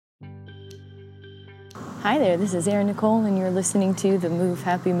Hi there, this is Erin Nicole, and you're listening to the Move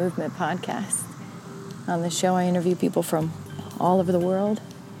Happy Movement podcast. On the show, I interview people from all over the world.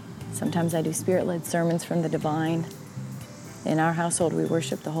 Sometimes I do spirit-led sermons from the divine. In our household, we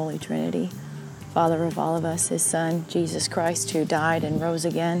worship the Holy Trinity, Father of all of us, His Son, Jesus Christ, who died and rose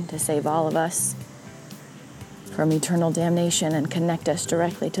again to save all of us from eternal damnation and connect us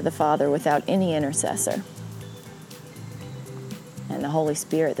directly to the Father without any intercessor. And the Holy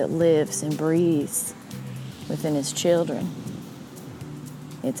Spirit that lives and breathes within His children.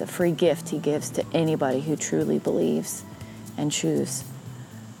 It's a free gift He gives to anybody who truly believes and chooses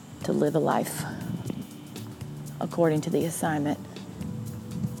to live a life according to the assignment.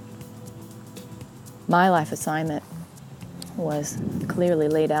 My life assignment was clearly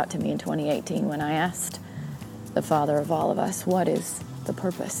laid out to me in 2018 when I asked the Father of all of us, what is the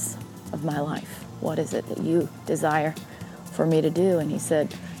purpose of my life? What is it that you desire for me to do? And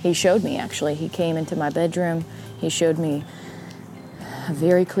He showed me actually. He came into my bedroom. He showed me a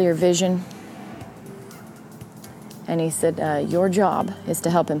very clear vision. And He said, your job is to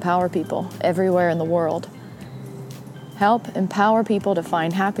help empower people everywhere in the world. Help empower people to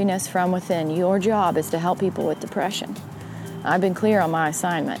find happiness from within. Your job is to help people with depression. I've been clear on my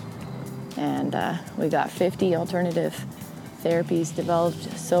assignment. And we got 50 alternative therapies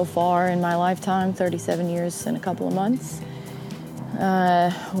developed so far in my lifetime, 37 years and a couple of months.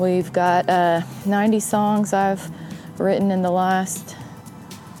 We've got 90 songs I've written in the last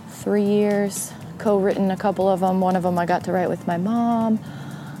 3 years, co-written a couple of them. One of them I got to write with my mom.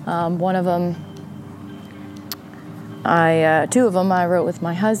 One of them, two of them I wrote with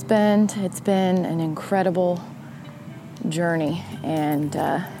my husband. It's been an incredible journey, and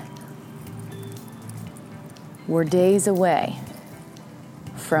we're days away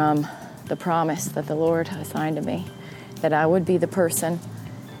from the promise that the Lord assigned to me, that I would be the person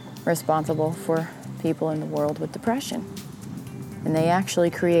responsible for people in the world with depression. And they actually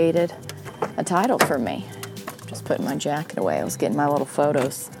created a title for me. Just putting my jacket away. I was getting my little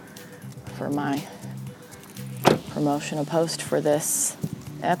photos for my promotional post for this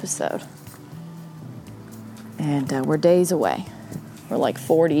episode. And we're days away. We're like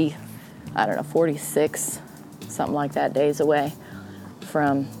 46, something like that, days away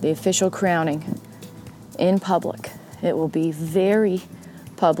from the official crowning in public. It will be very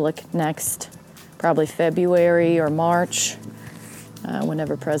public next, probably February or March,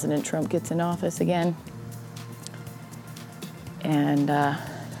 whenever President Trump gets in office again. And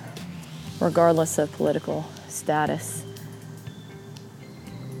regardless of political status,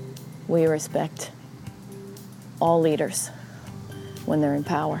 we respect all leaders when they're in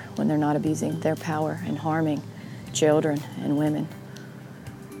power, when they're not abusing their power and harming children and women.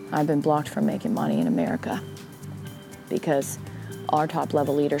 I've been blocked from making money in America because our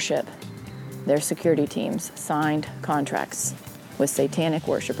top-level leadership, their security teams, signed contracts with satanic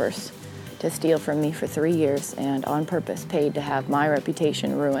worshipers to steal from me for 3 years, and on purpose paid to have my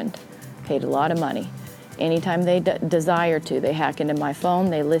reputation ruined. Paid a lot of money. Anytime they desire to, they hack into my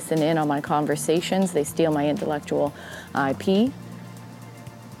phone, they listen in on my conversations, they steal my intellectual IP,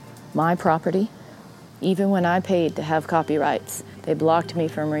 my property. Even when I paid to have copyrights, they blocked me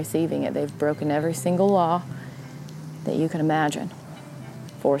from receiving it. They've broken every single law that you can imagine.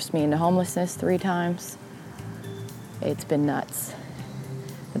 Forced me into homelessness 3 times. It's been nuts.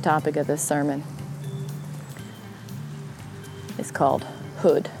 The topic of this sermon is called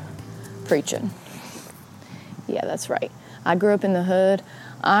Hood Preaching. Yeah, that's right. I grew up in the hood.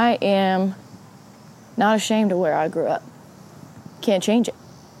 I am not ashamed of where I grew up. Can't change it.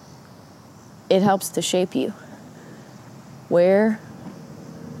 It helps to shape you. Where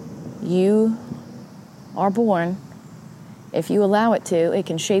you are born, if you allow it to, it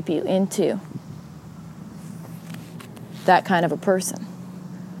can shape you into that kind of a person.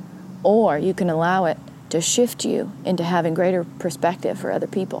 Or you can allow it to shift you into having greater perspective for other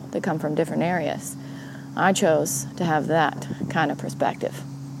people that come from different areas. I chose to have that kind of perspective.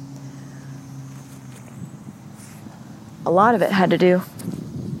 A lot of it had to do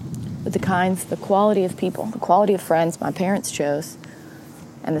with the quality of people, the quality of friends my parents chose,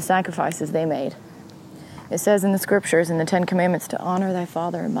 and the sacrifices they made. It says in the scriptures, in the 10 Commandments, to honor thy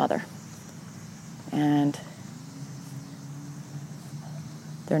father and mother. And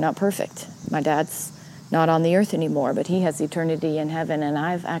they're not perfect. My dad's not on the earth anymore, but he has eternity in heaven, and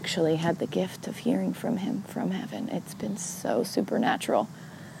I've actually had the gift of hearing from him from heaven. It's been so supernatural.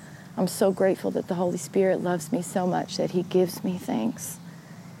 I'm so grateful that the Holy Spirit loves me so much that He gives me things.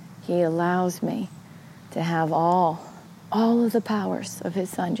 He allows me to have all of the powers of His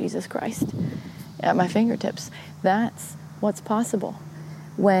Son, Jesus Christ, at my fingertips. That's what's possible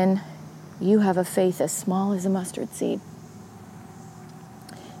when You have a faith as small as a mustard seed.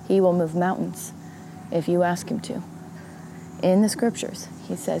 He will move mountains if you ask him to. In the scriptures,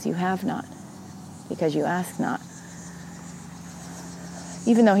 he says you have not because you ask not.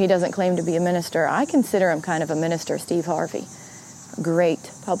 Even though he doesn't claim to be a minister, I consider him kind of a minister, Steve Harvey.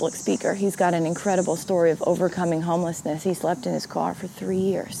 Great public speaker. He's got an incredible story of overcoming homelessness. He slept in his car for 3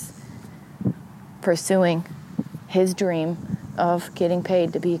 years, pursuing his dream of getting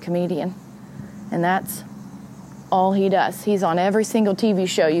paid to be a comedian. And that's all he does. He's on every single TV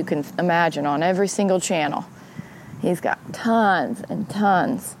show you can imagine, on every single channel. He's got tons and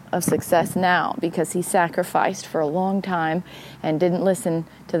tons of success now because he sacrificed for a long time and didn't listen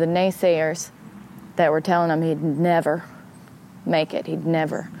to the naysayers that were telling him he'd never make it. He'd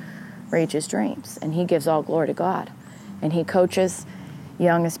never reach his dreams. And he gives all glory to God. And he coaches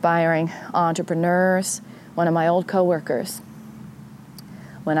young aspiring entrepreneurs. One of my old coworkers,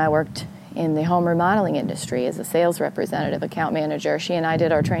 when I worked in the home remodeling industry as a sales representative, account manager, she and I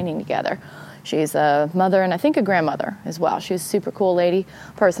did our training together. She's a mother and I think a grandmother as well. She's a super cool lady,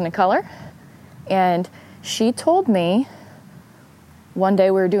 person of color. And she told me one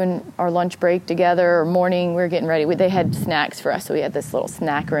day we were doing our lunch break together, or morning, we were getting ready. They had snacks for us, so we had this little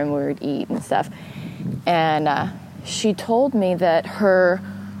snack room where we'd eat and stuff. And she told me that her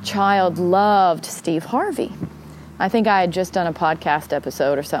child loved Steve Harvey. I think I had just done a podcast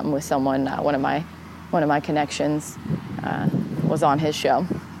episode or something with someone. One of my connections was on his show,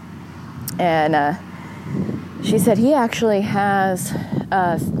 and she said he actually has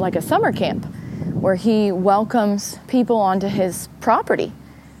like a summer camp where he welcomes people onto his property,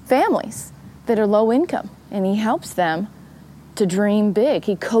 families that are low income, and he helps them to dream big.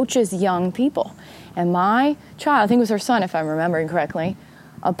 He coaches young people. And my child, I think it was her son, if I'm remembering correctly,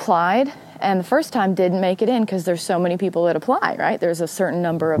 applied, and the first time didn't make it in because there's so many people that apply, right? There's a certain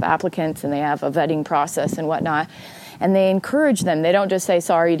number of applicants, and they have a vetting process and whatnot. And they encourage them. They don't just say,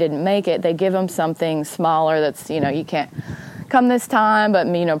 sorry, you didn't make it. They give them something smaller that's, you can't come this time, but,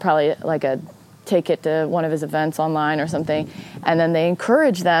 probably like a ticket to one of his events online or something. And then they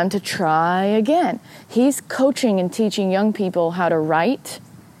encourage them to try again. He's coaching and teaching young people how to write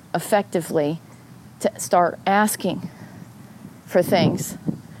effectively, to start asking for things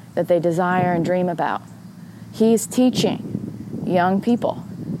that they desire and dream about. He's teaching young people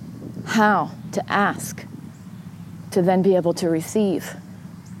how to ask to then be able to receive.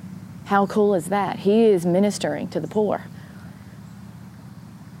 How cool is that? He is ministering to the poor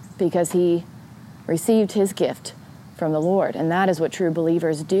because he received his gift from the Lord. And that is what true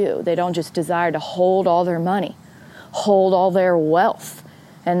believers do. They don't just desire to hold all their money, hold all their wealth,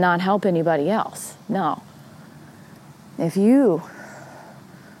 and not help anybody else. No. If you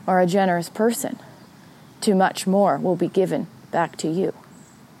are a generous person, too much more will be given back to you.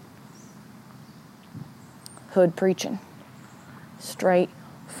 Hood preaching. Straight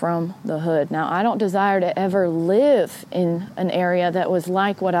from the hood. Now, I don't desire to ever live in an area that was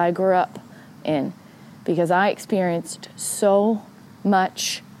like what I grew up in, because I experienced so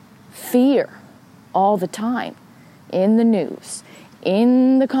much fear all the time in the news,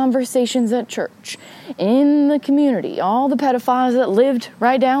 in the conversations at church, in the community, all the pedophiles that lived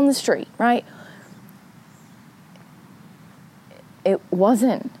right down the street, right? It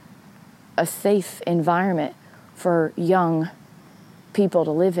wasn't a safe environment for young people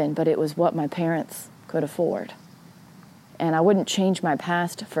to live in, but it was what my parents could afford. And I wouldn't change my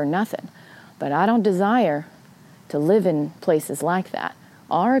past for nothing, but I don't desire to live in places like that.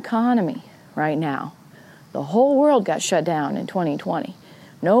 Our economy right now, the whole world got shut down in 2020.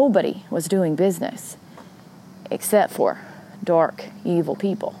 Nobody was doing business except for dark, evil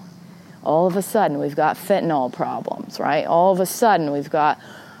people. All of a sudden, we've got fentanyl problems, right? All of a sudden, we've got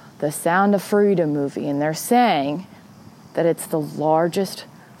the Sound of Freedom movie, and they're saying that it's the largest,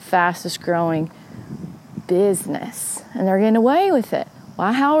 fastest growing business, and they're getting away with it.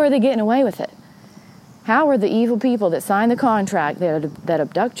 Well, how are they getting away with it? How are the evil people that sign the contract that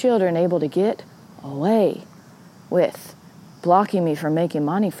abduct children able to get away with blocking me from making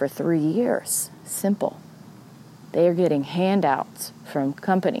money for 3 years? Simple. They are getting handouts from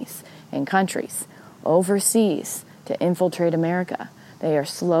companies and countries overseas to infiltrate America. They are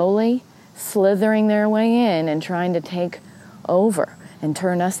slowly slithering their way in and trying to take over and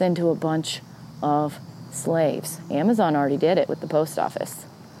turn us into a bunch of slaves. Amazon already did it with the post office.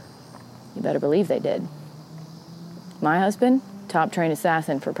 You better believe they did. My husband, top trained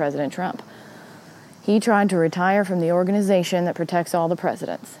assassin for President Trump. He tried to retire from the organization that protects all the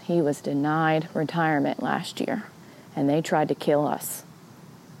presidents. He was denied retirement last year, and they tried to kill us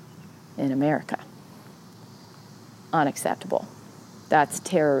in America. Unacceptable. That's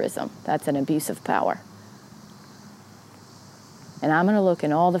terrorism. That's an abuse of power. And I'm going to look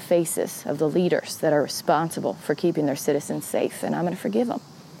in all the faces of the leaders that are responsible for keeping their citizens safe, and I'm going to forgive them.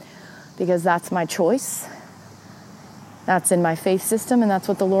 Because that's my choice. That's in my faith system, and that's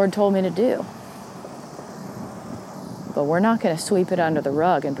what the Lord told me to do. But we're not going to sweep it under the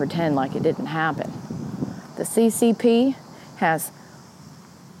rug and pretend like it didn't happen. The CCP has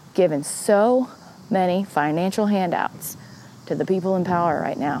given so many financial handouts to the people in power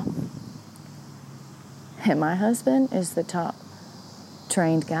right now. And my husband is the top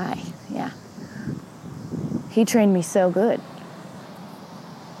trained guy. Yeah. He trained me so good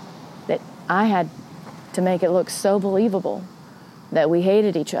that I had to make it look so believable that we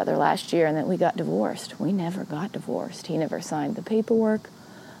hated each other last year and that we got divorced. We never got divorced. He never signed the paperwork.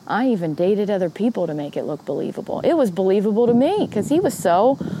 I even dated other people to make it look believable. It was believable to me because he was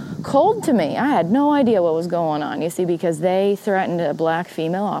so cold to me. I had no idea what was going on, you see, because they threatened a black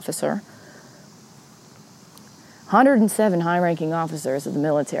female officer. 107 high-ranking officers of the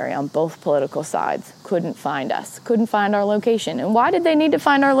military on both political sides couldn't find us, couldn't find our location. And why did they need to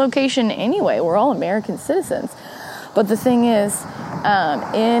find our location anyway? We're all American citizens. But the thing is,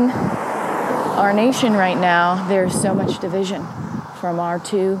 in our nation right now, there's so much division from our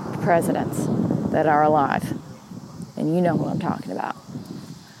two presidents that are alive. And you know who I'm talking about.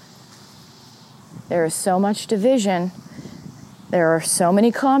 There is so much division. There are so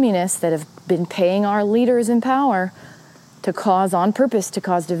many communists that have been paying our leaders in power to cause, on purpose, to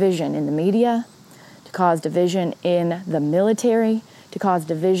cause division in the media, to cause division in the military, to cause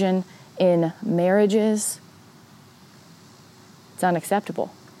division in marriages. It's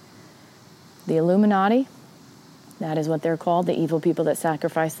unacceptable. The Illuminati, that is what they're called, the evil people that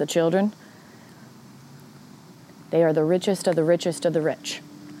sacrifice the children. They are the richest of the richest of the rich.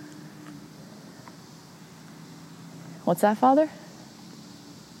 What's that, Father?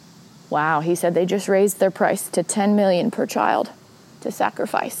 Wow, he said they just raised their price to $10 million per child to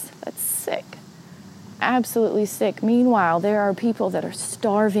sacrifice. That's sick. Absolutely sick. Meanwhile, there are people that are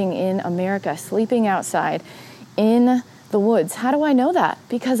starving in America, sleeping outside in the woods. How do I know that?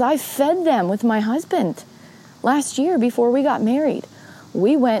 Because I fed them with my husband. Last year, before we got married,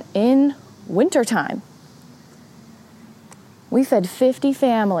 we went in wintertime. We fed 50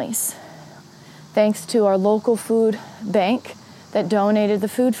 families, thanks to our local food bank that donated the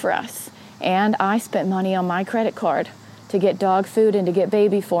food for us. And I spent money on my credit card to get dog food and to get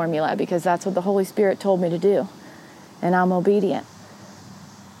baby formula because that's what the Holy Spirit told me to do. And I'm obedient.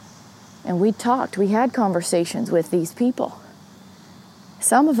 And we talked, we had conversations with these people.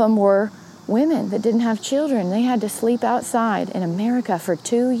 Some of them were women that didn't have children. They had to sleep outside in America for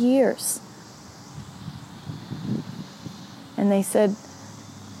 2 years. And they said,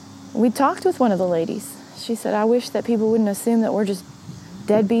 we talked with one of the ladies. She said, I wish that people wouldn't assume that we're just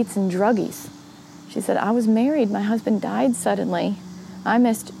deadbeats and druggies. She said, I was married. My husband died suddenly. I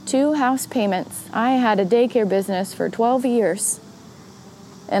missed 2 house payments. I had a daycare business for 12 years.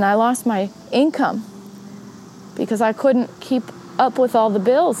 And I lost my income because I couldn't keep up with all the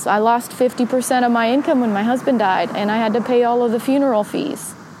bills. I lost 50% of my income when my husband died, and I had to pay all of the funeral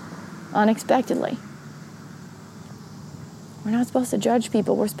fees unexpectedly. We're not supposed to judge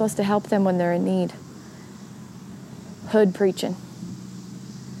people. We're supposed to help them when they're in need. Hood preaching.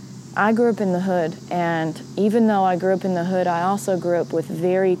 I grew up in the hood, and even though I grew up in the hood, I also grew up with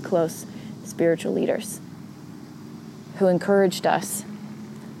very close spiritual leaders who encouraged us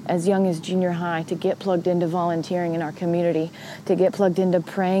as young as junior high to get plugged into volunteering in our community, to get plugged into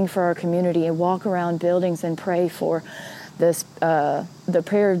praying for our community and walk around buildings and pray for this. The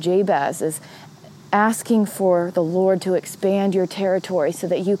prayer of Jabez is asking for the Lord to expand your territory so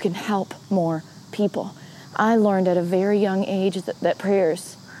that you can help more people. I learned at a very young age that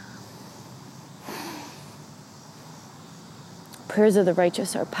prayers of the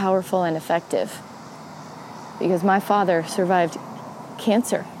righteous are powerful and effective. Because my father survived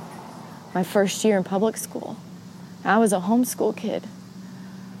cancer my first year in public school. I was a homeschool kid.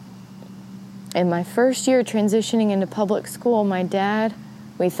 In my first year transitioning into public school, my dad,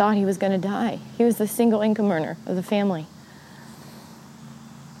 we thought he was going to die. He was the single income earner of the family.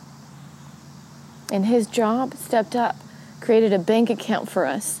 And his job stepped up, created a bank account for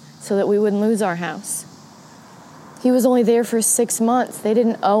us so that we wouldn't lose our house. He was only there for 6 months. They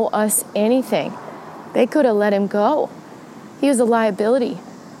didn't owe us anything. They could have let him go. He was a liability.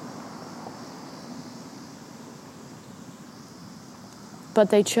 But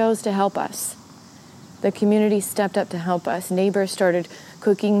they chose to help us. The community stepped up to help us. Neighbors started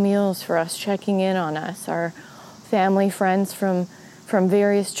cooking meals for us, checking in on us. Our family, friends from from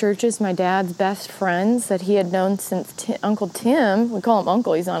various churches, my dad's best friends that he had known since Uncle Tim. We call him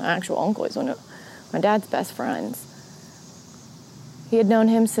Uncle. He's not an actual uncle. He's one of my dad's best friends. He had known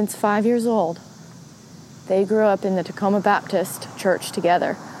him since 5 years old. They grew up in the Tacoma Baptist Church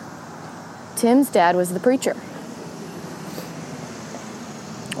together. Tim's dad was the preacher.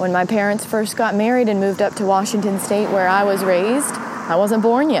 When my parents first got married and moved up to Washington State where I was raised, I wasn't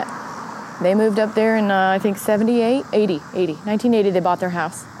born yet. They moved up there in, I think, 1980, they bought their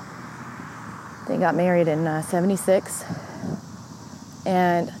house. They got married in 76.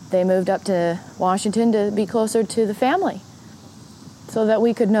 And they moved up to Washington to be closer to the family so that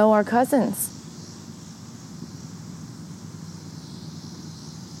we could know our cousins.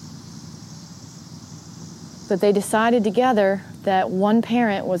 But they decided together that one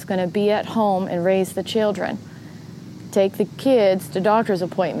parent was going to be at home and raise the children, take the kids to doctor's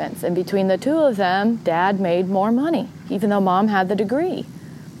appointments. And between the two of them, Dad made more money, even though Mom had the degree.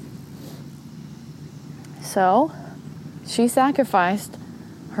 So she sacrificed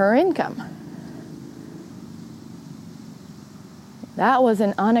her income. That was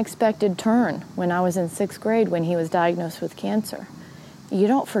an unexpected turn when I was in 6th grade when he was diagnosed with cancer. You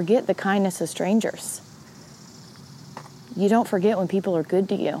don't forget the kindness of strangers. You don't forget when people are good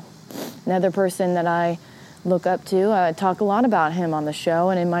to you. Another person that I look up to, I talk a lot about him on the show,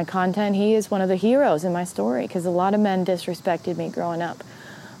 and in my content, he is one of the heroes in my story because a lot of men disrespected me growing up.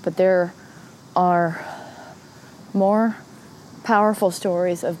 But there are more powerful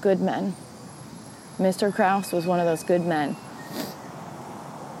stories of good men. Mr. Krause was one of those good men.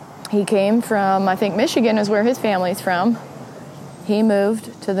 He came from, I think Michigan is where his family's from. He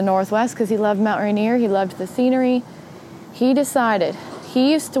moved to the Northwest because he loved Mount Rainier. He loved the scenery. He decided,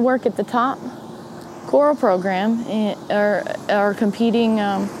 he used to work at the top choral program or competing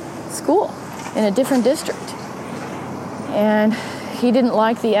school in a different district. And he didn't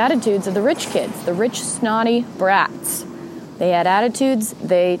like the attitudes of the rich kids, the rich, snotty brats. They had attitudes,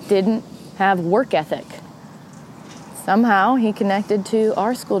 they didn't have work ethic. Somehow he connected to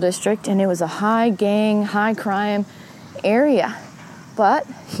our school district, and it was a high gang, high crime area. But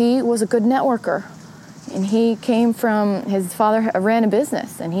he was a good networker. And he came from, his father ran a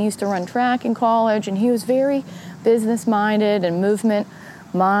business, and he used to run track in college, and he was very business-minded and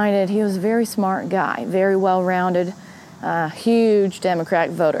movement-minded. He was a very smart guy, very well-rounded, huge Democrat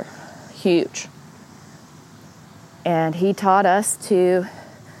voter, huge. And he taught us to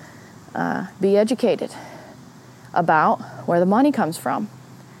be educated about where the money comes from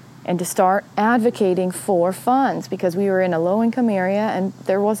and to start advocating for funds, because we were in a low-income area and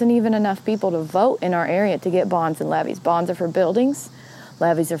there wasn't even enough people to vote in our area to get bonds and levies. Bonds are for buildings,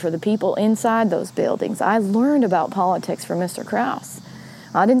 levies are for the people inside those buildings. I learned about politics from Mr. Krause.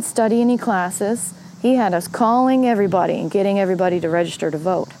 I didn't study any classes. He had us calling everybody and getting everybody to register to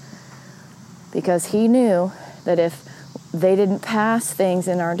vote, because he knew that if they didn't pass things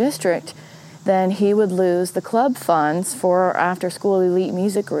in our district, then he would lose the club funds for our after-school elite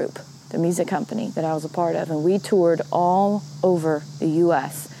music group, the music company that I was a part of. And we toured all over the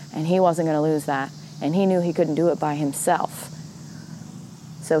U.S., and he wasn't going to lose that. And he knew he couldn't do it by himself.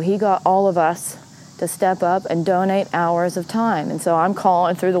 So he got all of us to step up and donate hours of time. And so I'm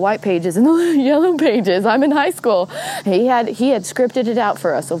calling through the white pages and the yellow pages. I'm in high school. He had scripted it out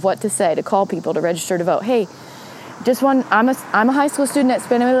for us of what to say, to call people to register to vote. Hey, I'm a high school student at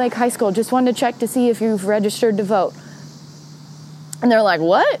Spinelli Lake High School. Just wanted to check to see if you've registered to vote. And they're like,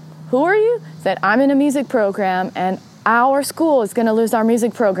 what? Who are you? I said, I'm in a music program, and our school is going to lose our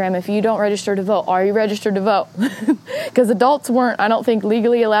music program if you don't register to vote. Are you registered to vote? Because adults weren't, I don't think,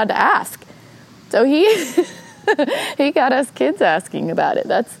 legally allowed to ask. So he got us kids asking about it.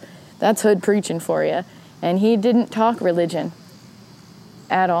 That's hood preaching for you. And he didn't talk religion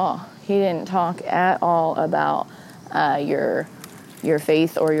at all. He didn't talk at all about your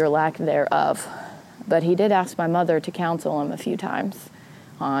faith or your lack thereof. But he did ask my mother to counsel him a few times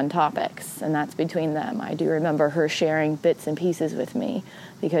on topics, and that's between them. I do remember her sharing bits and pieces with me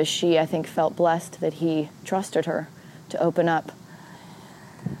because she, I think, felt blessed that he trusted her to open up.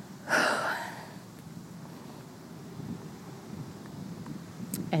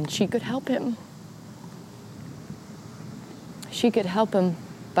 And she could help him. She could help him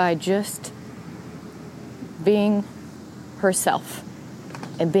by just being herself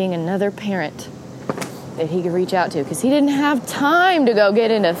and being another parent that he could reach out to, because he didn't have time to go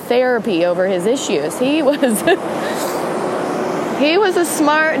get into therapy over his issues. He was a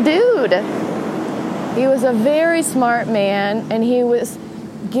smart dude. He was a very smart man, and he was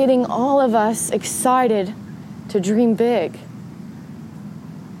getting all of us excited to dream big.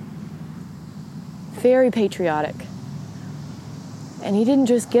 Very patriotic. And he didn't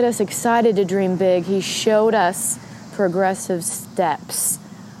just get us excited to dream big, he showed us progressive steps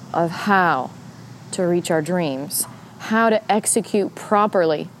of how to reach our dreams, how to execute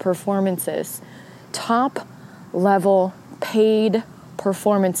properly performances, top-level paid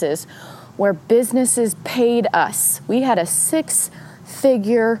performances where businesses paid us. We had a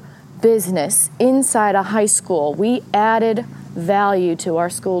 6-figure business inside a high school. We added value to our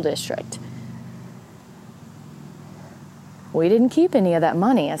school district. We didn't keep any of that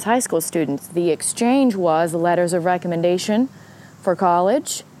money as high school students. The exchange was letters of recommendation for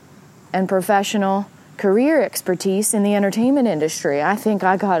college and professional career expertise in the entertainment industry. I think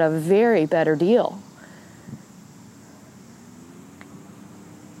I got a very better deal.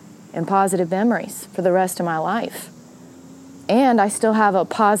 And positive memories for the rest of my life. And I still have a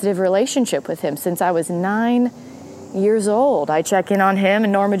positive relationship with him since I was 9 years old. I check in on him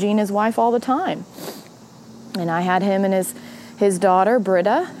and Norma Jean, his wife, all the time. And I had him and his daughter,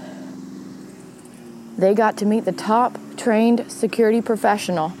 Britta. They got to meet the top trained security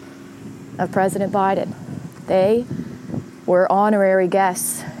professional of President Biden. They were honorary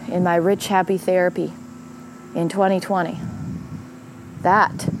guests in my Rich Happy Therapy in 2020.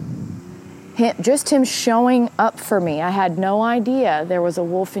 Just him showing up for me. I had no idea there was a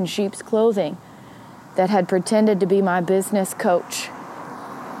wolf in sheep's clothing that had pretended to be my business coach.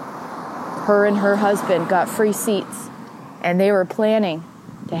 Her and her husband got free seats, and they were planning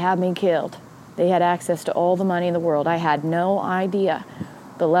to have me killed. They had access to all the money in the world. I had no idea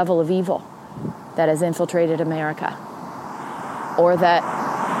the level of evil that has infiltrated America, or that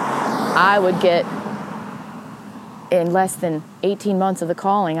I would get, in less than 18 months of the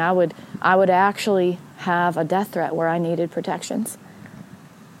calling, I would actually have a death threat where I needed protections.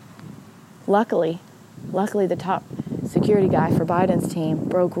 Luckily, the top security guy for Biden's team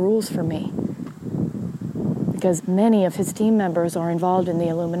broke rules for me, because many of his team members are involved in the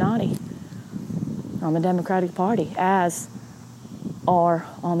Illuminati on the Democratic Party, as are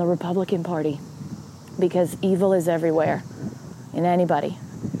on the Republican Party, because evil is everywhere, and anybody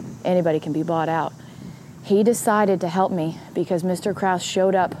can be bought out. He decided to help me because Mr. Krause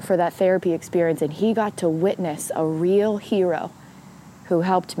showed up for that therapy experience, and he got to witness a real hero who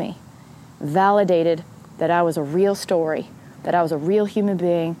helped me, validated that I was a real story, that I was a real human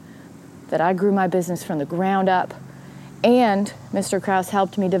being, that I grew my business from the ground up. And Mr. Krause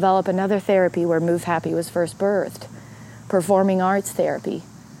helped me develop another therapy where Move Happy was first birthed, performing arts therapy.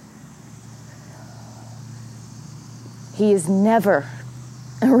 He is never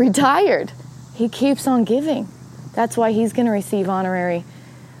retired. He keeps on giving. That's why he's going to receive honorary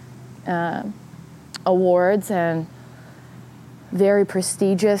awards and very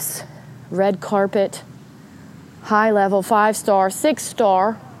prestigious red carpet, high-level, 5-star,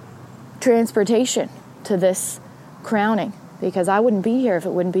 6-star transportation to this crowning, because I wouldn't be here if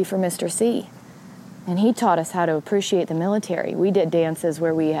it wouldn't be for Mr. C. And he taught us how to appreciate the military. We did dances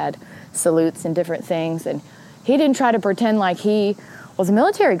where we had salutes and different things, and he didn't try to pretend like he was a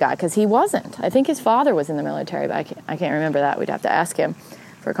military guy, because he wasn't. I think his father was in the military, but I can't remember that. We'd have to ask him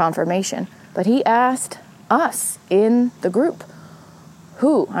for confirmation. But he asked us in the group,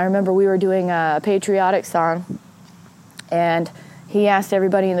 I remember we were doing a patriotic song, and he asked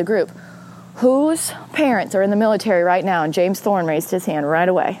everybody in the group, whose parents are in the military right now? And James Thorne raised his hand right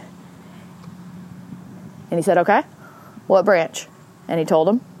away. And he said, okay, what branch? And he told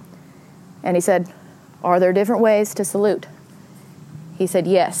him. And he said, are there different ways to salute? He said,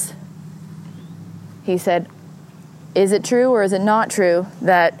 yes. He said, is it true or is it not true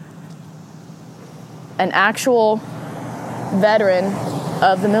that an actual veteran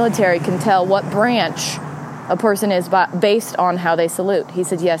of the military can tell what branch a person is based on how they salute? He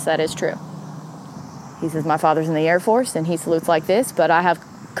said, yes, that is true. He says, my father's in the Air Force and he salutes like this, but I have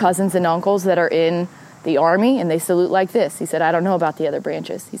cousins and uncles that are in the Army and they salute like this. He said, I don't know about the other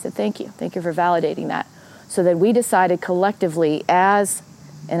branches. He said, thank you. Thank you for validating that. So then we decided collectively as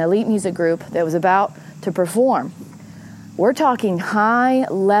an elite music group that was about to perform. We're talking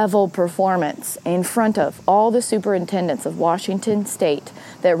high-level performance in front of all the superintendents of Washington State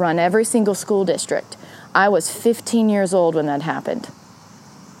that run every single school district. I was 15 years old when that happened.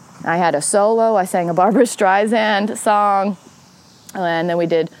 I had a solo. I sang a Barbra Streisand song, and then we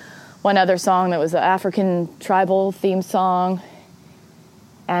did one other song that was an African tribal theme song,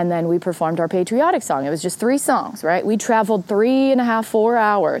 and then we performed our patriotic song. It was just 3 songs, right? We traveled 3.5, 4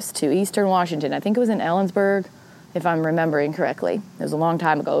 hours to Eastern Washington. I think it was in Ellensburg, if I'm remembering correctly. It was a long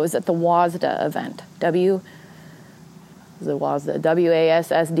time ago. It was at the WASDA event. WASSDA.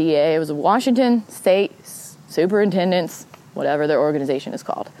 It was a Washington State Superintendents, whatever their organization is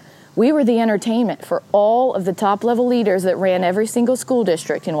called. We were the entertainment for all of the top-level leaders that ran every single school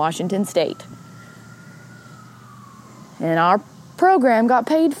district in Washington State. And our program got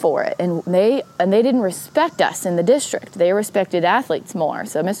paid for it, and they didn't respect us in the district. They respected athletes more.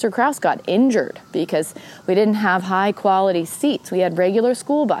 So Mr. Krause got injured because we didn't have high-quality seats. We had regular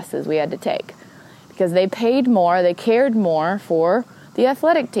school buses we had to take because they paid more, they cared more for the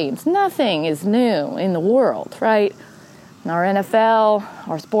athletic teams. Nothing is new in the world, right? Our NFL,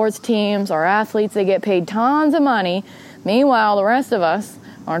 our sports teams, our athletes, they get paid tons of money. Meanwhile, the rest of us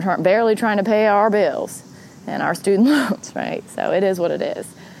are barely trying to pay our bills and our student loans, right? So it is what it is.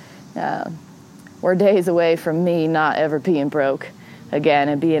 We're days away from me not ever being broke again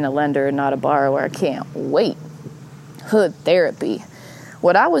and being a lender and not a borrower. I can't wait. Hood therapy.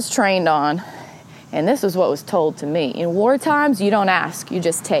 What I was trained on, and this is what was told to me, in war times, you don't ask, you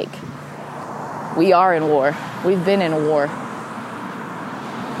just take. We are in war. We've been in a war.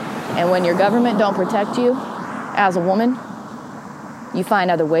 And when your government don't protect you, as a woman, you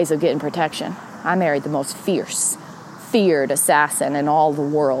find other ways of getting protection. I married the most feared assassin in all the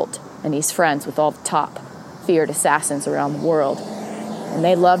world. And he's friends with all the top feared assassins around the world. And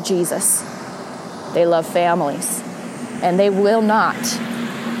they love Jesus. They love families. And they will not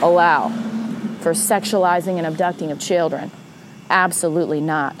allow for sexualizing and abducting of children. Absolutely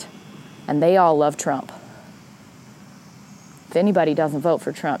not. And they all love Trump. If anybody doesn't vote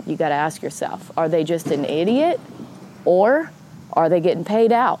for Trump, you got to ask yourself, are they just an idiot? Or are they getting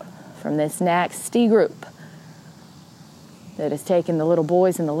paid out from this nasty group that is taking the little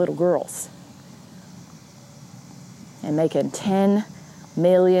boys and the little girls and making $10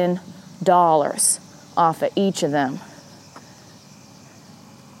 million off of each of them?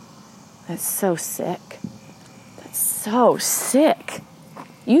 That's so sick. That's so sick.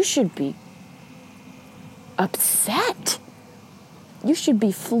 You should be upset. You should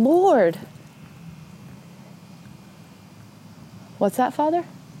be floored. What's that, Father?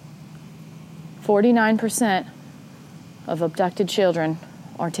 49% of abducted children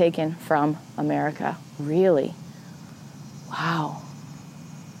are taken from America. Really? Wow.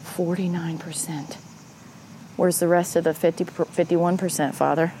 49%. Where's the rest of the 51%,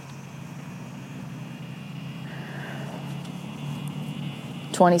 Father?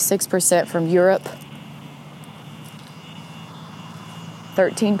 26% from Europe.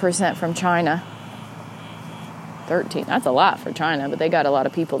 13% from China. 13, that's a lot for China, but they got a lot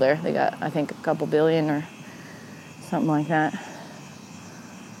of people there. They got, I think, a couple billion or something like that.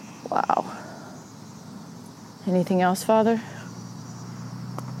 Wow. Anything else, Father?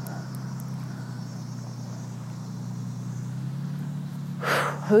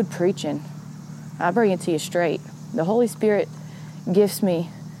 Who'd preaching? I bring it to you straight. The Holy Spirit gifts me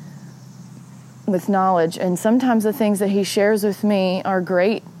with knowledge, and sometimes the things that He shares with me are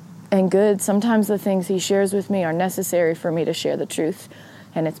great and good. Sometimes the things He shares with me are necessary for me to share the truth,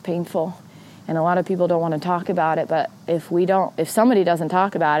 and it's painful. And a lot of people don't want to talk about it, but if somebody doesn't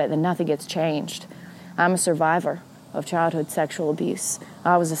talk about it, then nothing gets changed. I'm a survivor of childhood sexual abuse.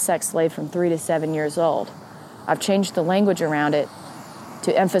 I was a sex slave from 3 to 7 years old. I've changed the language around it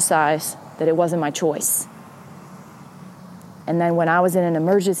to emphasize that it wasn't my choice. And then when I was in an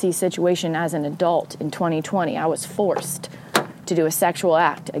emergency situation as an adult in 2020, I was forced to do a sexual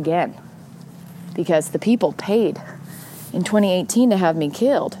act again because the people paid in 2018 to have me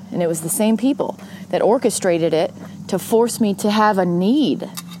killed. And it was the same people that orchestrated it to force me to have a need.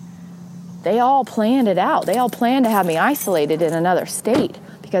 They all planned it out. They all planned to have me isolated in another state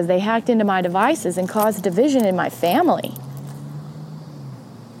because they hacked into my devices and caused division in my family,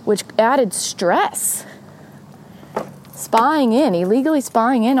 which added stress. Illegally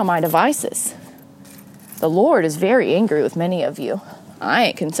spying in on my devices. The Lord is very angry with many of you. I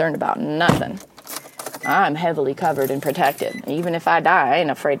ain't concerned about nothing. I'm heavily covered and protected. Even if I die, I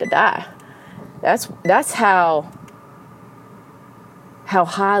ain't afraid to die. That's how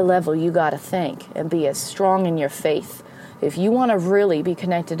high level you got to think and be as strong in your faith. If you want to really be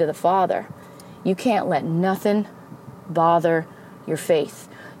connected to the Father, you can't let nothing bother your faith.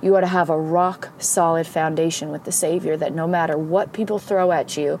 You ought to have a rock-solid foundation with the Savior that no matter what people throw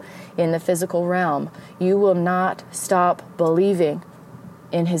at you in the physical realm, you will not stop believing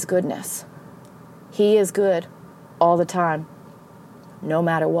in His goodness. He is good all the time, no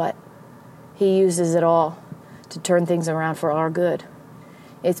matter what. He uses it all to turn things around for our good.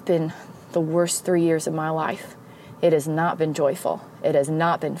 It's been the worst 3 years of my life. It has not been joyful. It has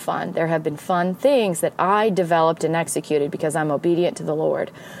not been fun. There have been fun things that I developed and executed because I'm obedient to the Lord.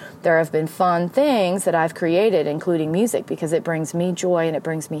 There have been fun things that I've created, including music, because it brings me joy and it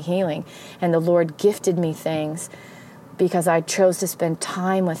brings me healing. And the Lord gifted me things because I chose to spend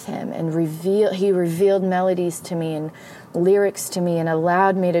time with him, and he revealed melodies to me and lyrics to me and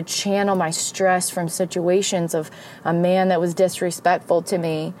allowed me to channel my stress from situations of a man that was disrespectful to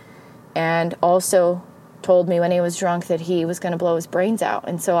me, and also told me when he was drunk that he was going to blow his brains out.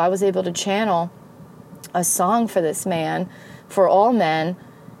 And so I was able to channel a song for this man, for all men,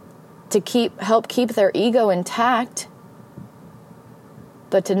 to help keep their ego intact,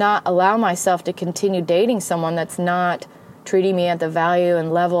 but to not allow myself to continue dating someone that's not treating me at the value and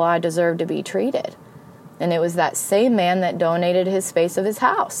level I deserve to be treated. And it was that same man that donated his space of his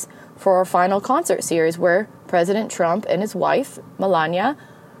house for our final concert series, where President Trump and his wife, Melania,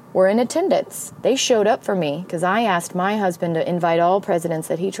 were in attendance. They showed up for me because I asked my husband to invite all presidents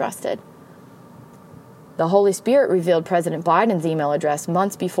that he trusted. The Holy Spirit revealed President Biden's email address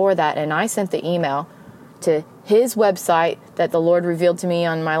months before that, and I sent the email to his website that the Lord revealed to me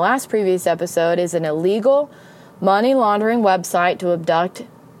on my previous episode is an illegal money laundering website to abduct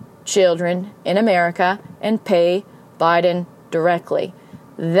children in America and pay Biden directly.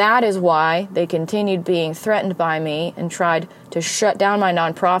 That is why they continued being threatened by me and tried to shut down my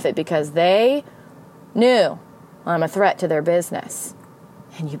nonprofit, because they knew I'm a threat to their business.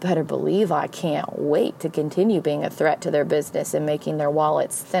 And you better believe I can't wait to continue being a threat to their business and making their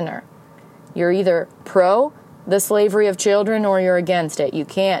wallets thinner. You're either pro the slavery of children or you're against it. You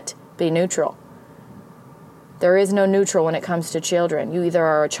can't be neutral. There is no neutral when it comes to children. You either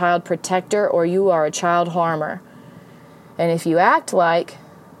are a child protector or you are a child harmer. And if you act like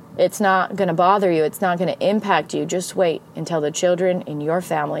it's not going to bother you, it's not going to impact you, just wait until the children in your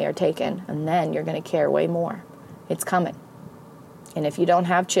family are taken, and then you're going to care way more. It's coming. And if you don't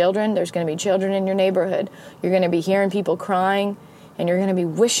have children, there's going to be children in your neighborhood. You're going to be hearing people crying, and you're going to be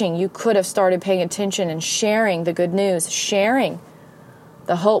wishing you could have started paying attention and sharing the good news, sharing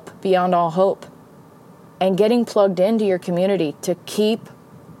the hope beyond all hope, and getting plugged into your community to keep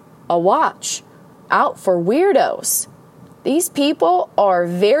a watch out for weirdos. These people are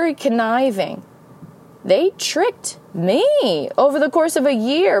very conniving. They tricked me over the course of a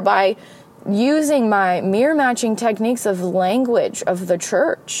year by using my mirror matching techniques of language of the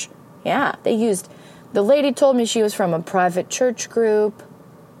church. Yeah, the lady told me she was from a private church group.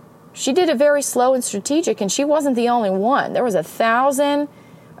 She did it very slow and strategic, and she wasn't the only one. There was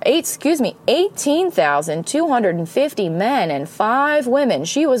 18,250 men and 5 women.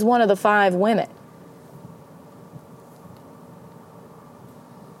 She was one of the 5 women.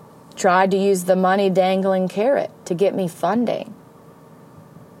 Tried to use the money dangling carrot to get me funding.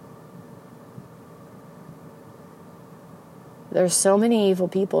 There's so many evil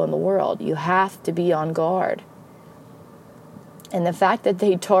people in the world. You have to be on guard. And the fact that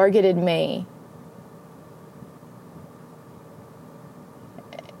they targeted me,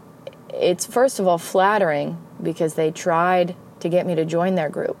 it's first of all flattering because they tried to get me to join their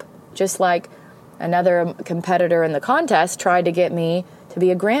group. Just like another competitor in the contest tried to get me to be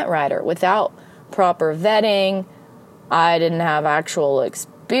a grant writer without proper vetting. I didn't have actual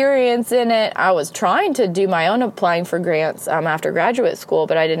experience in it. I was trying to do my own applying for grants after graduate school,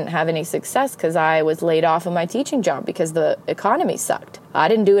 but I didn't have any success because I was laid off of my teaching job because the economy sucked. I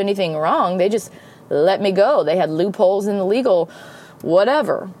didn't do anything wrong. They just let me go. They had loopholes in the legal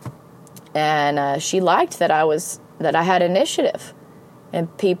whatever. And she liked that I had initiative.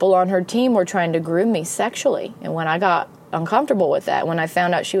 And people on her team were trying to groom me sexually. And when I got uncomfortable with that, when I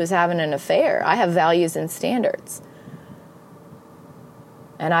found out she was having an affair, I have values and standards.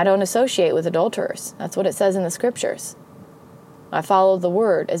 And I don't associate with adulterers. That's what it says in the scriptures. I follow the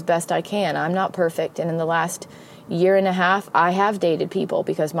word as best I can. I'm not perfect. And in the last year and a half, I have dated people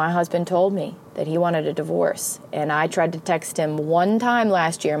because my husband told me that he wanted a divorce. And I tried to text him one time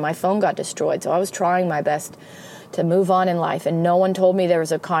last year. My phone got destroyed. So I was trying my best to move on in life. And no one told me there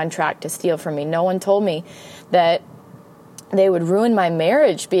was a contract to steal from me. No one told me that they would ruin my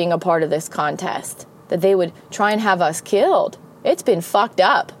marriage being a part of this contest, that they would try and have us killed. It's been fucked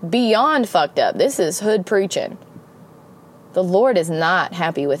up, beyond fucked up. This is hood preaching. The Lord is not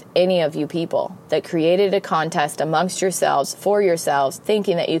happy with any of you people that created a contest amongst yourselves, for yourselves,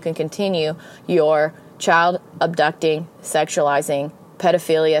 thinking that you can continue your child abducting, sexualizing,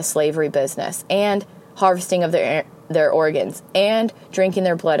 pedophilia, slavery business, and harvesting of their organs, and drinking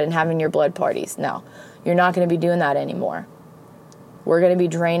their blood and having your blood parties. No, you're not going to be doing that anymore. We're going to be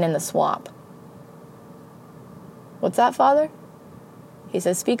draining the swamp. What's that, Father? He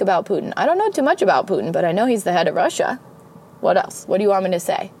says, speak about Putin. I don't know too much about Putin, but I know he's the head of Russia. What else? What do you want me to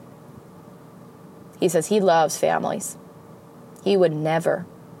say? He says he loves families. He would never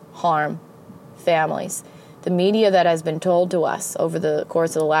harm families. The media that has been told to us over the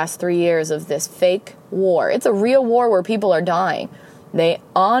course of the last 3 years of this fake war. It's a real war where people are dying. They,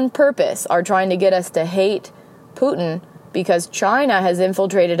 on purpose, are trying to get us to hate Putin because China has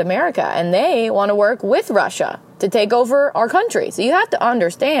infiltrated America and they want to work with Russia to take over our country. So you have to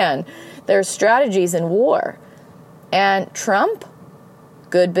understand their strategies in war. And Trump,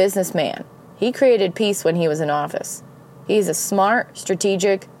 good businessman. He created peace when he was in office. He's a smart,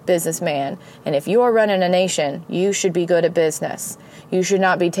 strategic businessman. And if you are running a nation, you should be good at business. You should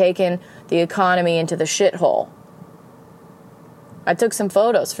not be taking the economy into the shithole. I took some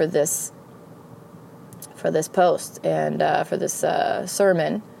photos for this post and for this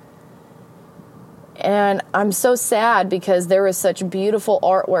sermon. And I'm so sad because there was such beautiful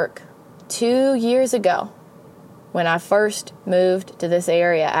artwork 2 years ago when I first moved to this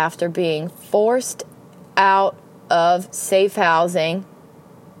area after being forced out of safe housing,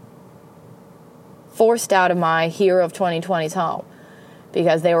 forced out of my hero of 2020's home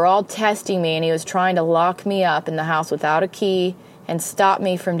because they were all testing me and he was trying to lock me up in the house without a key and stop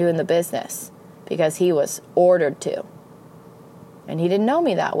me from doing the business because he was ordered to. And he didn't know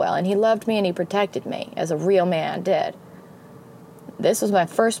me that well, and he loved me and he protected me as a real man did. This was my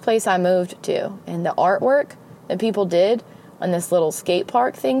first place I moved to, and the artwork that people did on this little skate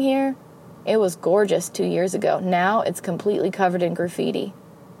park thing here, it was gorgeous 2 years ago. Now it's completely covered in graffiti.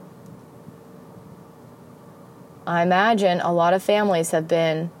 I imagine a lot of families have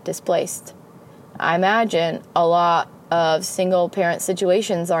been displaced. I imagine a lot of single-parent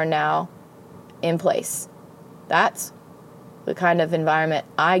situations are now in place. That's the kind of environment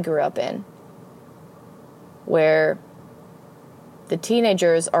I grew up in, where the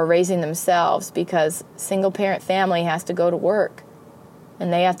teenagers are raising themselves because single-parent family has to go to work,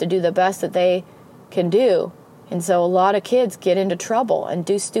 and they have to do the best that they can do. And so a lot of kids get into trouble and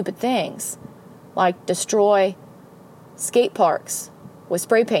do stupid things, like destroy skate parks with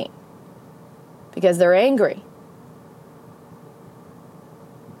spray paint because they're angry.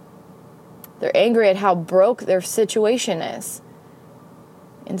 They're angry at how broke their situation is.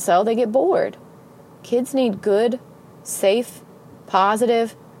 And so they get bored. Kids need good, safe,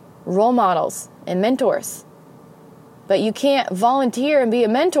 positive role models and mentors. But you can't volunteer and be a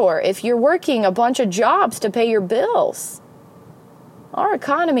mentor if you're working a bunch of jobs to pay your bills. Our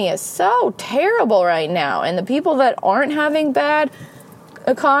economy is so terrible right now. And the people that aren't having bad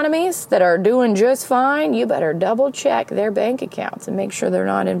economies, that are doing just fine, you better double check their bank accounts and make sure they're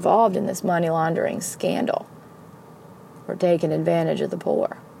not involved in this money laundering scandal or taking advantage of the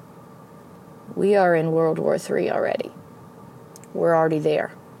poor. We are in World War III already. We're already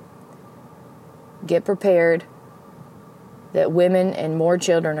there. Get prepared that women and more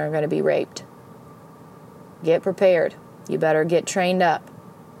children are going to be raped. Get prepared. You better get trained up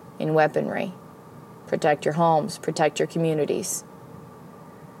in weaponry. Protect your homes. Protect your communities.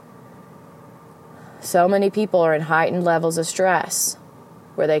 So many people are in heightened levels of stress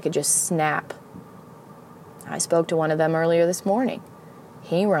where they could just snap. I spoke to one of them earlier this morning.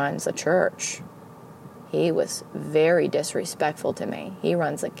 He runs a church. He was very disrespectful to me. He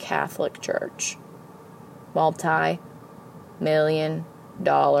runs a Catholic church.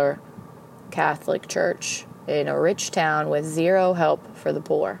 Multi-million-dollar Catholic church in a rich town with zero help for the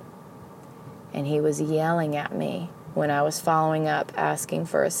poor. And he was yelling at me when I was following up asking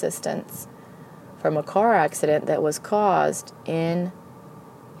for assistance from a car accident that was caused in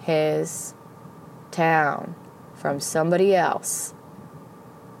his town from somebody else.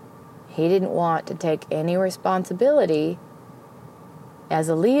 He didn't want to take any responsibility as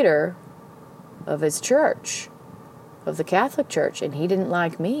a leader of his church, of the Catholic Church, and he didn't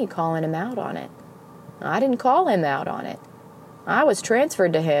like me calling him out on it. I didn't call him out on it. I was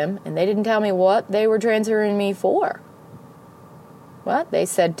transferred to him, and they didn't tell me what they were transferring me for. What? They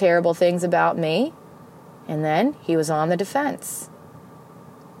said terrible things about me, and then he was on the defense.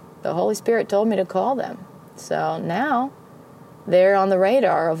 The Holy Spirit told me to call them. So now they're on the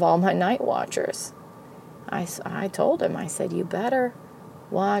radar of all my night watchers. I told him, I said, you better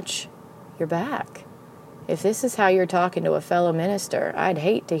watch your back. If this is how you're talking to a fellow minister, I'd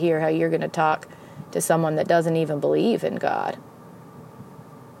hate to hear how you're going to talk to someone that doesn't even believe in God.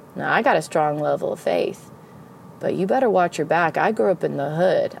 Now, I got a strong level of faith, but you better watch your back. I grew up in the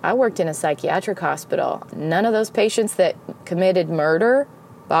hood. I worked in a psychiatric hospital. None of those patients that committed murder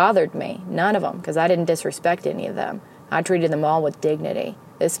bothered me. None of them, because I didn't disrespect any of them. I treated them all with dignity.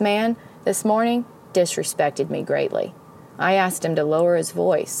 This man, this morning, disrespected me greatly. I asked him to lower his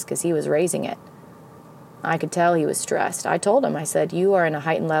voice because he was raising it. I could tell he was stressed. I told him, I said, you are in a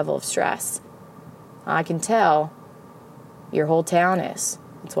heightened level of stress. I can tell your whole town is.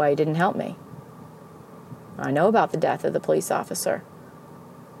 That's why he didn't help me. I know about the death of the police officer.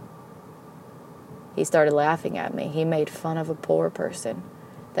 He started laughing at me. He made fun of a poor person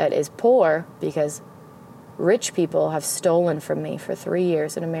that is poor because rich people have stolen from me for 3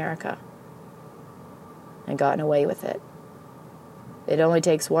 years in America and gotten away with it. It only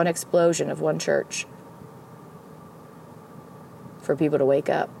takes one explosion of one church for people to wake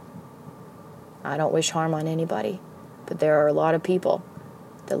up. I don't wish harm on anybody, but there are a lot of people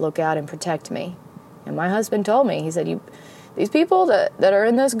that look out and protect me. And my husband told me, he said, these people that are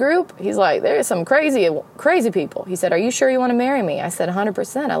in this group, he's like, there's some crazy people. He said, are you sure you want to marry me? I said,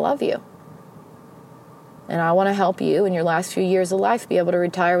 100%, I love you. And I want to help you in your last few years of life be able to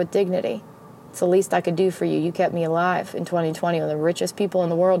retire with dignity. It's the least I could do for you. You kept me alive in 2020 when the richest people in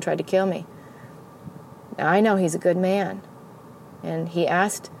the world tried to kill me. Now, I know he's a good man. And he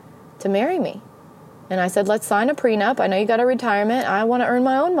asked to marry me. And I said, let's sign a prenup. I know you got a retirement. I want to earn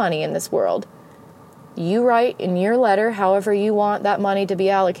my own money in this world. You write in your letter however you want that money to be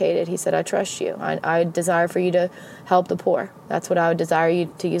allocated. He said, I trust you. I desire for you to help the poor. That's what I would desire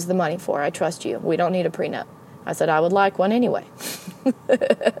you to use the money for. I trust you. We don't need a prenup. I said, I would like one anyway.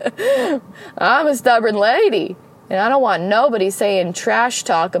 I'm a stubborn lady, and I don't want nobody saying trash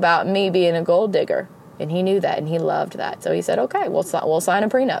talk about me being a gold digger. And he knew that, and he loved that. So he said, okay, we'll sign a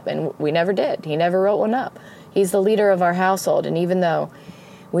prenup. And we never did. He never wrote one up. He's the leader of our household, and even though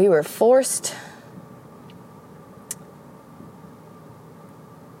we were forced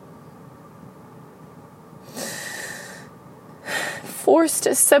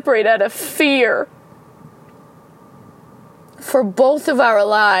to separate out of fear for both of our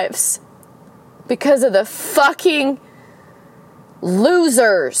lives because of the fucking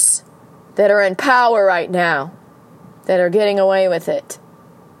losers that are in power right now that are getting away with it.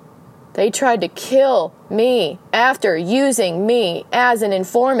 They tried to kill me after using me as an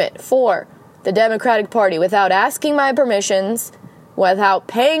informant for the Democratic Party without asking my permissions, without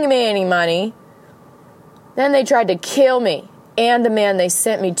paying me any money. Then they tried to kill me and the man they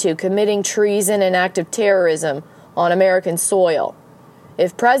sent me to, committing treason and act of terrorism on American soil.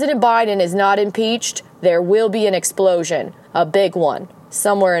 If President Biden is not impeached, there will be an explosion, a big one,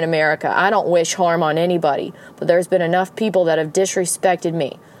 somewhere in America. I don't wish harm on anybody, but there's been enough people that have disrespected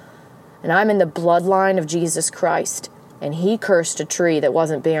me. And I'm in the bloodline of Jesus Christ, and he cursed a tree that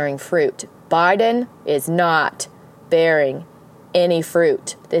wasn't bearing fruit. Biden is not bearing any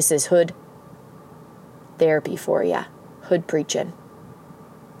fruit. This is hood therapy for ya. Hood preaching.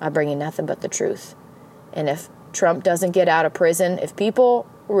 I bring you nothing but the truth. And if Trump doesn't get out of prison, if people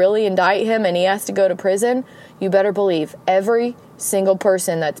really indict him and he has to go to prison, you better believe every single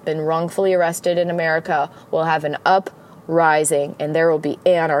person that's been wrongfully arrested in America will have an uprising, and there will be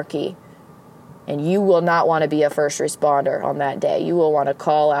anarchy. And you will not want to be a first responder on that day. You will want to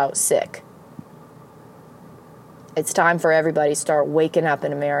call out sick. It's time for everybody to start waking up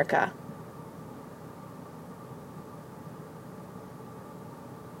in America.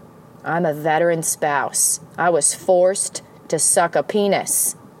 I'm a veteran spouse. I was forced to suck a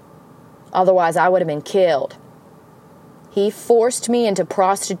penis. Otherwise, I would have been killed. He forced me into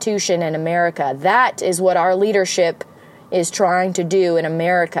prostitution in America. That is what our leadership is trying to do in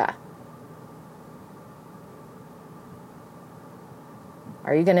America.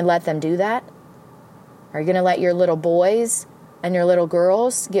 Are you going to let them do that? Are you going to let your little boys and your little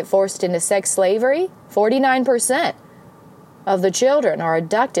girls get forced into sex slavery? 49% of the children are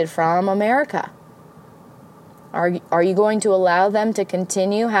abducted from America. Are you going to allow them to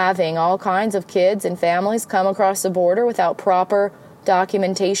continue having all kinds of kids and families come across the border without proper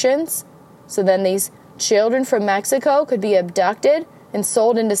documentations? So then these children from Mexico could be abducted and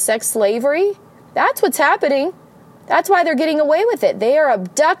sold into sex slavery? That's what's happening. That's why they're getting away with it. They are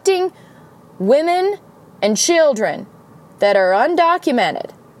abducting women and children that are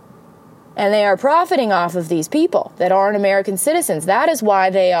undocumented. And they are profiting off of these people that aren't American citizens. That is why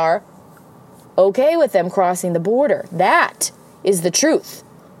they are okay with them crossing the border. That is the truth.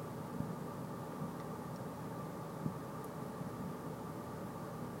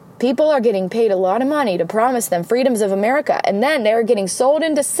 People are getting paid a lot of money to promise them freedoms of America, and then they're getting sold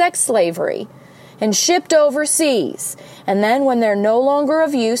into sex slavery and shipped overseas. And then when they're no longer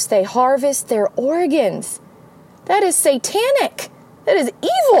of use, they harvest their organs. That is satanic. That is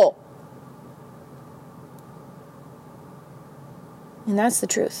evil. And that's the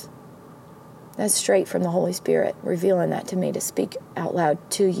truth. That's straight from the Holy Spirit, revealing that to me to speak out loud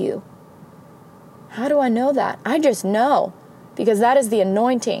to you. How do I know that? I just know, because that is the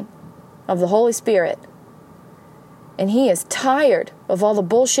anointing of the Holy Spirit. And he is tired of all the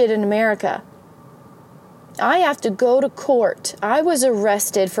bullshit in America. I have to go to court. I was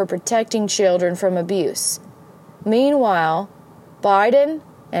arrested for protecting children from abuse. Meanwhile, Biden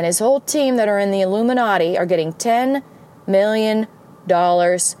and his whole team that are in the Illuminati are getting $10 million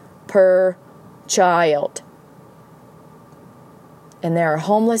per child. And there are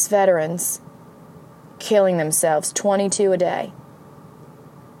homeless veterans killing themselves, 22 a day.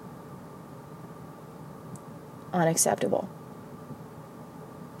 Unacceptable.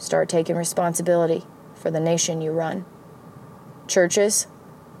 Start taking responsibility for the nation you run. Churches,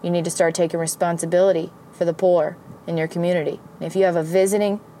 you need to start taking responsibility for the poor in your community. And if you have a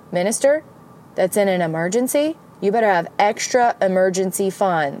visiting minister that's in an emergency, you better have extra emergency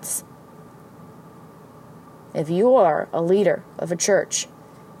funds. If you are a leader of a church,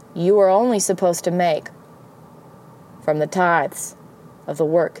 you are only supposed to make from the tithes of the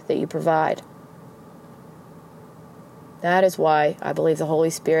work that you provide. That is why I believe the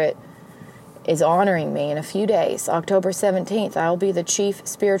Holy Spirit is honoring me in a few days. October 17th, I'll be the Chief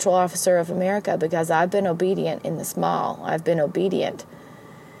Spiritual Officer of America because I've been obedient in the small. I've been obedient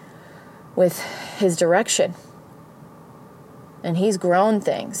with His direction. And He's grown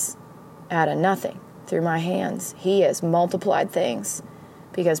things out of nothing through my hands. He has multiplied things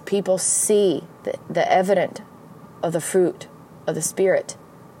because people see the evidence of the fruit of the Spirit,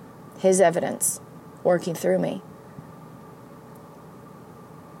 His evidence working through me.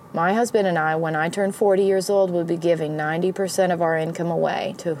 My husband and I, when I turn 40 years old, will be giving 90% of our income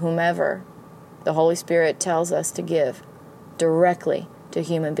away to whomever the Holy Spirit tells us to give directly to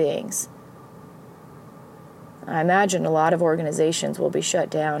human beings. I imagine a lot of organizations will be shut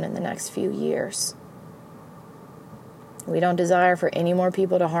down in the next few years. We don't desire for any more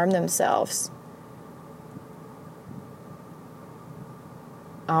people to harm themselves.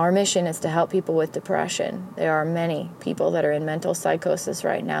 Our mission is to help people with depression. There are many people that are in mental psychosis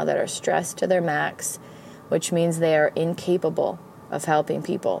right now that are stressed to their max, which means they are incapable of helping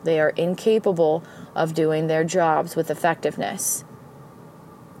people. They are incapable of doing their jobs with effectiveness.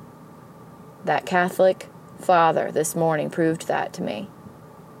 That Catholic father this morning proved that to me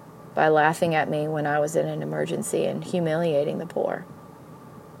by laughing at me when I was in an emergency and humiliating the poor.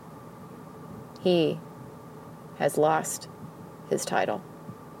 He has lost his title.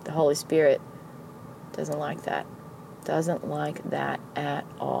 The Holy Spirit doesn't like that. Doesn't like that at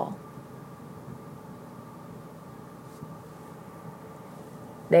all.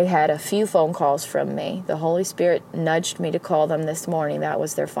 They had a few phone calls from me. The Holy Spirit nudged me to call them this morning. That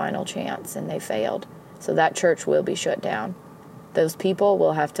was their final chance, and they failed. So that church will be shut down. Those people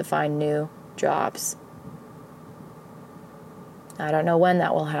will have to find new jobs. I don't know when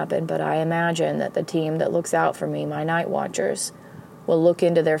that will happen, but I imagine that the team that looks out for me, my night watchers, will look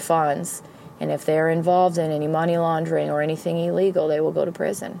into their funds, and if they're involved in any money laundering or anything illegal, they will go to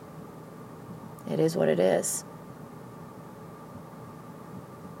prison. It is what it is.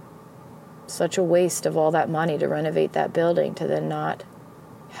 Such a waste of all that money to renovate that building to then not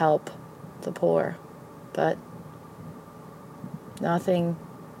help the poor. But nothing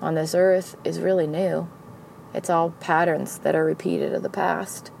on this earth is really new. It's all patterns that are repeated of the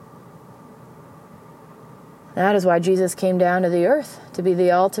past. That is why Jesus came down to the earth, to be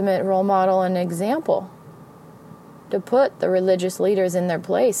the ultimate role model and example, to put the religious leaders in their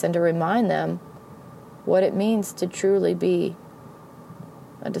place and to remind them what it means to truly be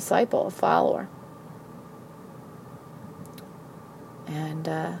a disciple, a follower. And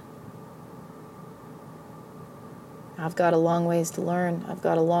I've got a long ways to learn. I've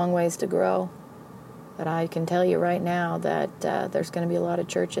got a long ways to grow. But I can tell you right now that there's going to be a lot of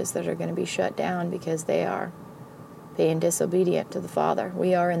churches that are going to be shut down because they are being disobedient to the Father.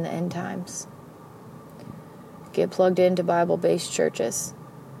 We are in the end times. Get plugged into Bible-based churches.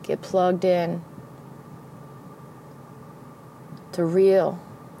 Get plugged in to real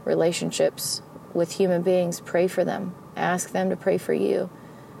relationships with human beings. Pray for them. Ask them to pray for you.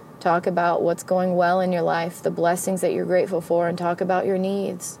 Talk about what's going well in your life, the blessings that you're grateful for, and talk about your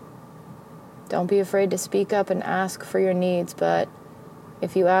needs. Don't be afraid to speak up and ask for your needs, but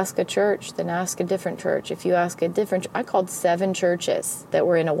if you ask a church, then ask a different church. If you ask a different... I called 7 churches that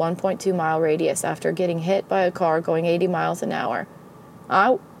were in a 1.2-mile radius after getting hit by a car going 80 miles an hour.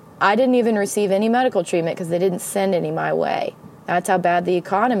 I didn't even receive any medical treatment because they didn't send any my way. That's how bad the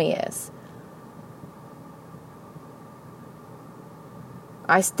economy is.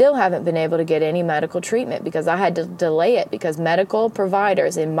 I still haven't been able to get any medical treatment because I had to delay it because medical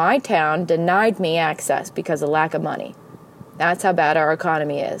providers in my town denied me access because of lack of money. That's how bad our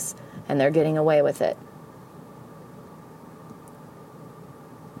economy is, and they're getting away with it.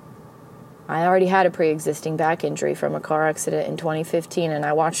 I already had a pre-existing back injury from a car accident in 2015, and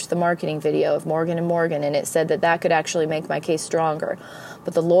I watched the marketing video of Morgan & Morgan, and it said that could actually make my case stronger.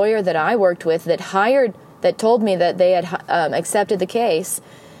 But the lawyer that I worked with that told me that they had accepted the case,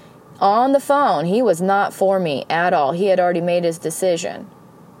 on the phone, he was not for me at all. He had already made his decision.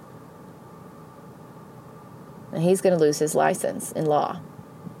 And he's going to lose his license in law.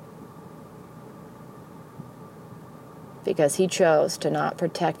 Because he chose to not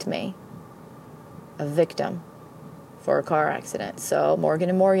protect me, a victim, for a car accident. So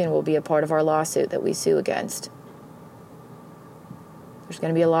Morgan & Morgan will be a part of our lawsuit that we sue against. There's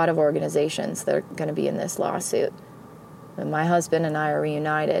going to be a lot of organizations that are going to be in this lawsuit. And my husband and I are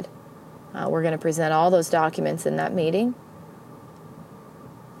reunited. We're going to present all those documents in that meeting.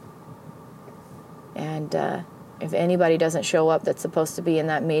 And if anybody doesn't show up that's supposed to be in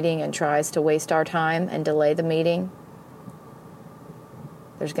that meeting and tries to waste our time and delay the meeting,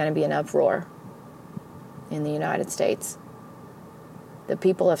 there's going to be an uproar in the United States. The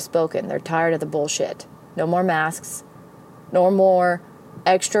people have spoken. They're tired of the bullshit. No more masks. No more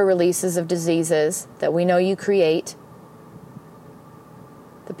extra releases of diseases that we know you create.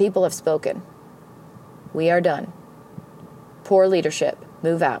 The people have spoken. We are done. Poor leadership.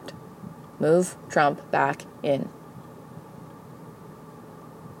 Move out. Move Trump back in.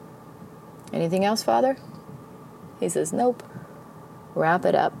 Anything else, Father? He says, nope. Wrap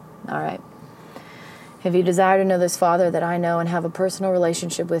it up. All right. If you desire to know this Father that I know and have a personal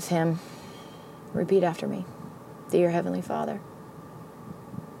relationship with him, repeat after me. Dear Heavenly Father,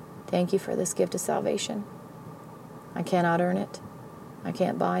 thank you for this gift of salvation. I cannot earn it. I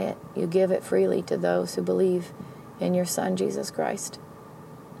can't buy it. You give it freely to those who believe in your Son, Jesus Christ.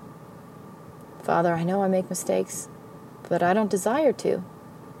 Father, I know I make mistakes, but I don't desire to.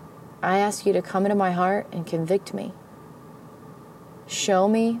 I ask you to come into my heart and convict me. Show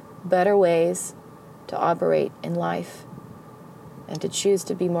me better ways to operate in life and to choose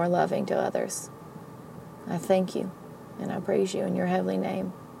to be more loving to others. I thank you and I praise you in your heavenly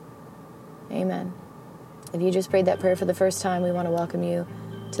name. Amen. If you just prayed that prayer for the first time, we want to welcome you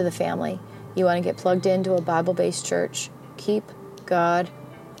to the family. You want to get plugged into a Bible-based church. Keep God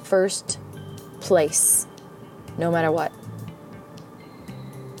first place, no matter what.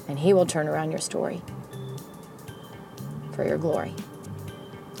 And he will turn around your story for your glory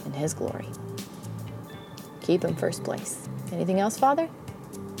and his glory. Keep him first place. Anything else, Father?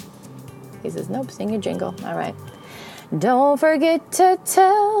 He says, nope, sing your jingle. All right. Don't forget to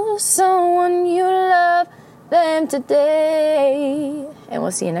tell someone you love them today. And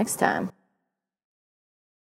we'll see you next time.